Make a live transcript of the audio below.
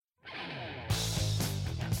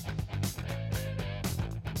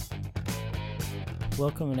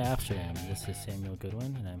Welcome to Amsterdam. This is Samuel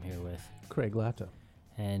Goodwin, and I'm here with Craig Latta.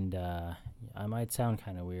 And I might sound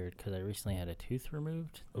kind of weird because I recently had a tooth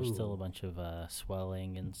removed. There's still a bunch of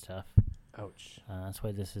swelling and stuff. Ouch. That's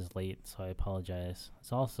why this is late, so I apologize.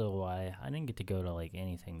 It's also why I didn't get to go to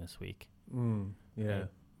anything this week. Yeah.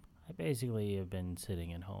 I basically have been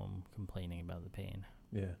sitting at home complaining about the pain.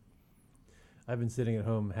 Yeah. I've been sitting at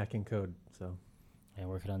home hacking code, so. And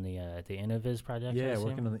working on the Innoviz project. Yeah,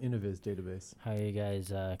 working on the Innoviz database. How are you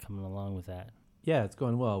guys coming along with that? Yeah, it's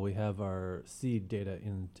going well. We have our seed data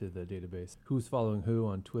into the database. Who's following who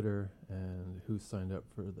on Twitter and who's signed up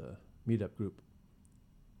for the meetup group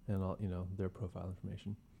and all, their profile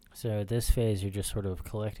information. So at this phase, you're just sort of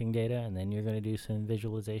collecting data, and then you're going to do some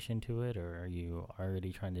visualization to it, or are you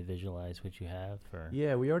already trying to visualize what you have? Or?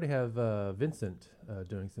 Yeah, we already have Vincent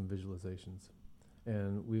doing some visualizations.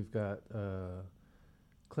 And we've got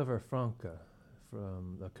Clever Franke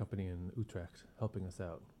from a company in Utrecht helping us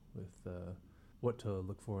out with what to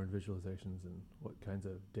look for in visualizations and what kinds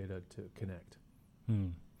of data to connect.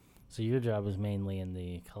 So your job is mainly in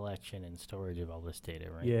the collection and storage of all this data,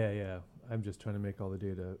 right? Yeah. I'm just trying to make all the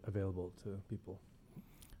data available to people.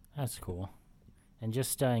 That's cool. And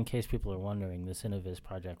just in case people are wondering, this Innoviz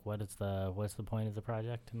project, what's the point of the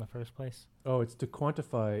project in the first place? Oh, it's to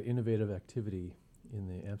quantify innovative activity in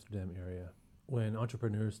the Amsterdam area. When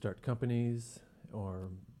entrepreneurs start companies or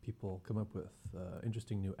people come up with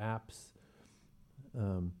interesting new apps,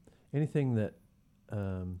 anything that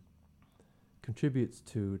contributes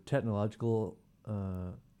to technological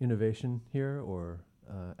innovation here or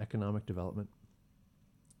economic development.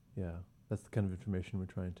 Yeah, that's the kind of information we're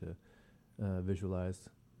trying to visualize.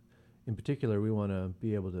 In particular, we want to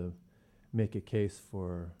be able to make a case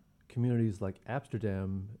for communities like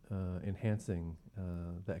Amsterdam enhancing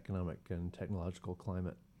the economic and technological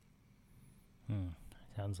climate.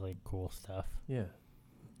 Sounds like cool stuff. Yeah.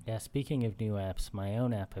 Yeah, speaking of new apps, my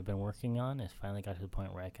own app I've been working on has finally got to the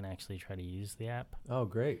point where I can actually try to use the app. Oh,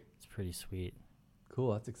 great. It's pretty sweet.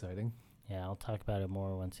 Cool, that's exciting. Yeah, I'll talk about it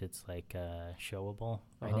more once it's showable.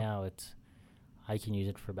 Right now I can use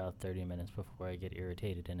it for about 30 minutes before I get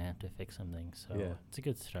irritated and have to fix something. So It's a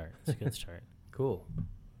good start. Cool.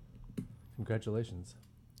 Congratulations.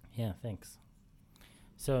 Yeah, thanks.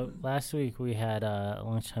 So last week we had a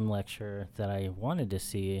lunchtime lecture that I wanted to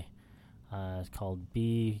see. It's called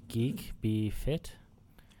Be Geek, Be Fit.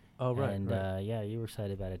 Oh, right. And right. You were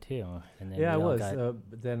excited about it too. And then yeah, I was,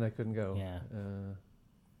 but then I couldn't go. Yeah.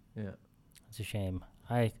 Yeah. It's a shame.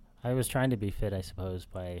 I was trying to be fit, I suppose,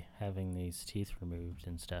 by having these teeth removed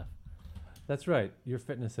and stuff. That's right. Your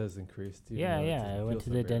fitness has increased. Yeah. I went to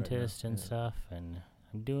the dentist and stuff, and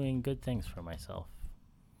I'm doing good things for myself.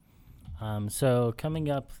 So coming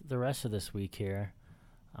up the rest of this week here,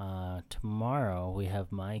 tomorrow we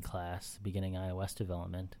have my class beginning iOS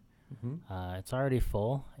development. It's already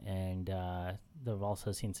full, and they've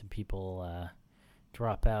also seen some people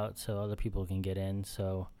drop out so other people can get in.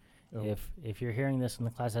 So if you're hearing this and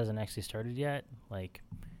the class hasn't actually started yet,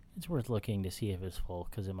 it's worth looking to see if it's full,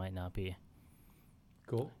 because it might not be.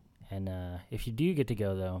 Cool. And if you do get to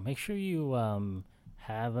go, though, make sure you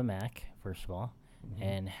have a Mac, first of all,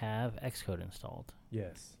 and have Xcode installed.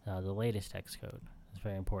 Yes. The latest Xcode. It's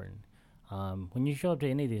very important. When you show up to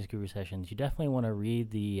any of these guru sessions, you definitely want to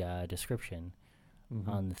read the description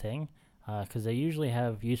on the thing, because they usually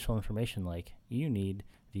have useful information like, you need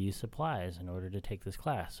these supplies in order to take this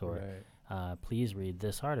class, or please read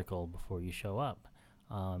this article before you show up.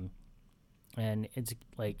 And it's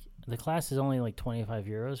the class is only 25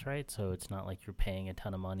 euros, right? So it's not like you're paying a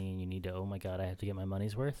ton of money and you need to, oh my God, I have to get my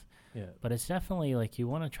money's worth. Yeah. But it's definitely you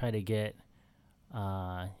want to try to get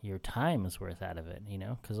your time's worth out of it,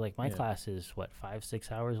 because my class is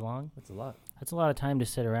 5-6 hours long. That's a lot. That's a lot of time to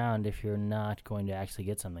sit around if you're not going to actually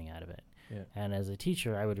get something out of it. Yeah. And as a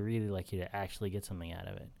teacher, I would really like you to actually get something out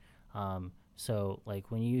of it. So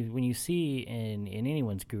when you see in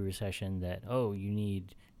anyone's guru session that, oh, you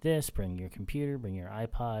need this, bring your computer, bring your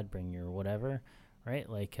iPod, bring your whatever, right?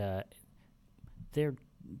 They're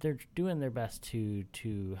doing their best to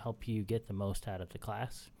help you get the most out of the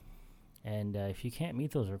class. And if you can't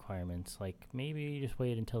meet those requirements, maybe you just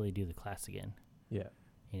wait until they do the class again. Yeah.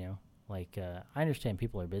 I understand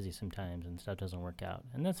people are busy sometimes and stuff doesn't work out,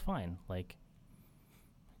 and that's fine.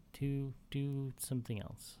 To do something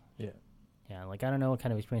else. Yeah. Yeah, I don't know what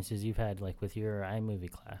kind of experiences you've had, with your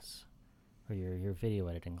iMovie class or your video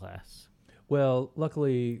editing class. Well,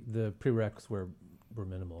 luckily the prereqs were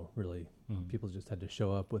minimal, really. People just had to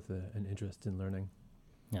show up with an interest in learning.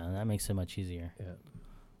 Yeah, that makes it much easier. Yeah.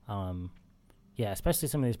 Yeah, especially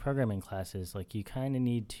some of these programming classes, you kind of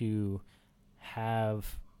need to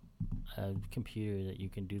have a computer that you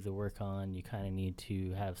can do the work on, you kind of need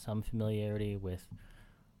to have some familiarity with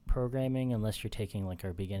programming, unless you're taking like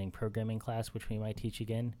our beginning programming class, which we might teach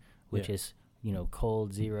again, which is,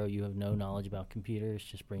 cold zero. You have no knowledge about computers.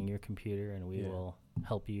 Just bring your computer and we will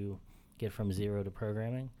help you get from zero to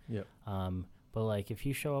programming. Yep. But like if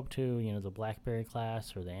you show up to, the BlackBerry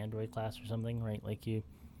class or the Android class or something, right? Like it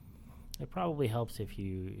probably helps if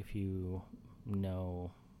you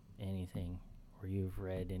know anything or you've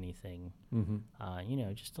read anything,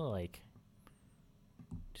 just to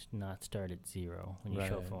just not start at zero when you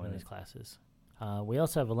show up for one of these classes. We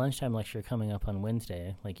also have a lunchtime lecture coming up on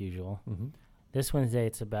Wednesday, like usual. Mm-hmm. This Wednesday,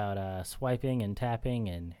 it's about swiping and tapping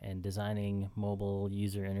and designing mobile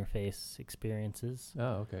user interface experiences.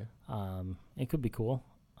 Oh, okay. It could be cool.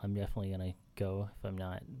 I'm definitely going to go if I'm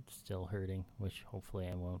not still hurting, which hopefully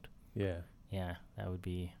I won't. Yeah. Yeah, that would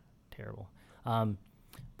be terrible.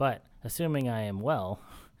 But assuming I am well,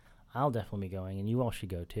 I'll definitely be going, and you all should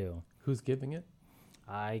go too. Who's giving it?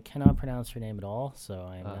 I cannot pronounce her name at all, so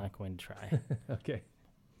I am not going to try. Okay.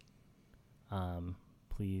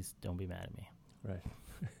 Please don't be mad at me. Right.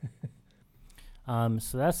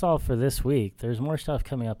 So that's all for this week. There's more stuff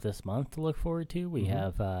coming up this month to look forward to. We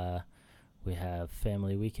have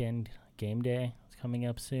Family Weekend Game Day. It's coming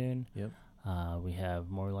up soon. Yep. We have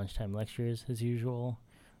more lunchtime lectures as usual.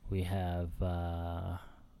 We have my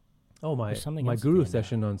else guru planned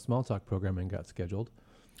session on small talk programming got scheduled.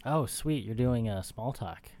 Oh, sweet. You're doing small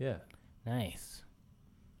talk. Yeah. Nice.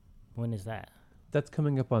 When is that? That's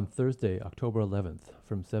coming up on Thursday, October 11th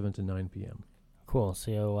from 7 to 9 p.m. Cool.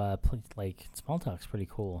 So, small talk's pretty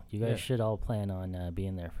cool. You guys should all plan on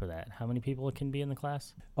being there for that. How many people can be in the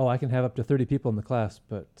class? Oh, I can have up to 30 people in the class,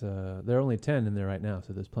 but there are only 10 in there right now,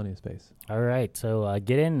 so there's plenty of space. All right. So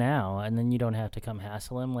get in now, and then you don't have to come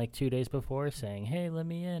hassle him like 2 days before saying, hey, let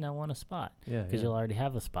me in. I want a spot. Yeah. Because you'll already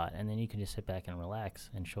have a spot, and then you can just sit back and relax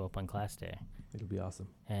and show up on class day. It'll be awesome.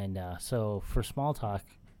 And so for small talk,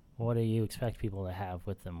 what do you expect people to have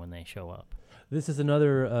with them when they show up? This is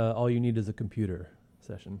another all you need is a computer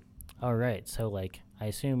session. All right. So, I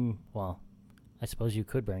assume, I suppose you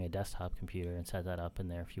could bring a desktop computer and set that up in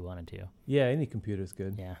there if you wanted to. Yeah, any computer's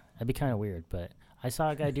good. Yeah, that'd be kind of weird, but I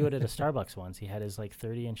saw a guy do it at a Starbucks once. He had his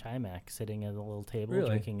 30-inch iMac sitting at a little table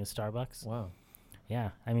drinking his Starbucks. Wow.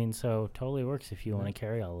 Yeah, I mean, so totally works if you want to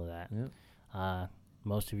carry all of that. Yeah.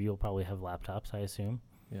 Most of you will probably have laptops, I assume.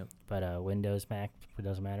 Yeah. But Windows, Mac, it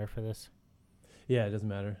doesn't matter for this? Yeah, it doesn't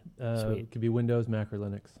matter. Sweet. It could be Windows, Mac, or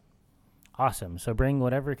Linux. Awesome. So bring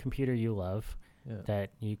whatever computer you love that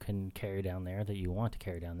you can carry down there, that you want to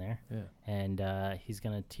carry down there. Yeah. And he's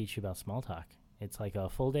going to teach you about small talk. It's like a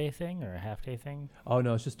full day thing or a half day thing? Oh,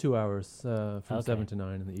 no, it's just 2 hours from 7 to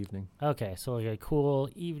 9 in the evening. Okay, so like a cool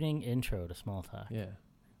evening intro to small talk. Yeah.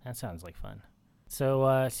 That sounds like fun.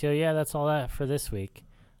 So yeah, that's all that for this week.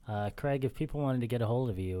 Craig, if people wanted to get a hold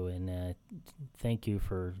of you and thank you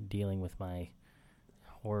for dealing with my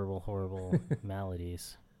horrible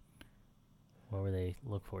maladies, where would they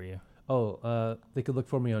look for you? Oh, they could look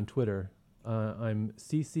for me on Twitter. I'm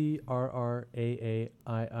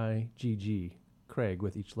CCRRAAIIGG, Craig,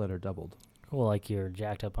 with each letter doubled. Cool, like you're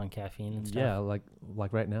jacked up on caffeine and stuff? Yeah, like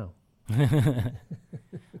right now. You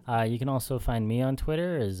can also find me on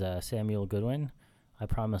Twitter as Samuel Goodwin. I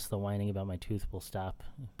promise the whining about my tooth will stop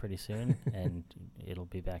pretty soon, and it'll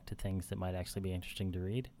be back to things that might actually be interesting to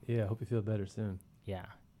read. Yeah, I hope you feel better soon. Yeah.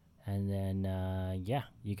 And then,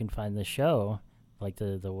 you can find the show, like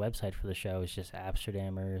the website for the show is just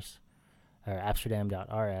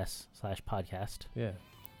Amsterdam.rs/podcast. Yeah.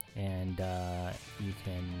 And you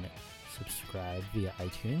can subscribe via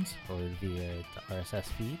iTunes or via the RSS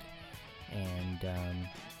feed. And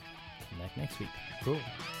come back next week. Cool.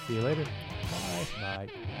 See you later. Bye. Bye.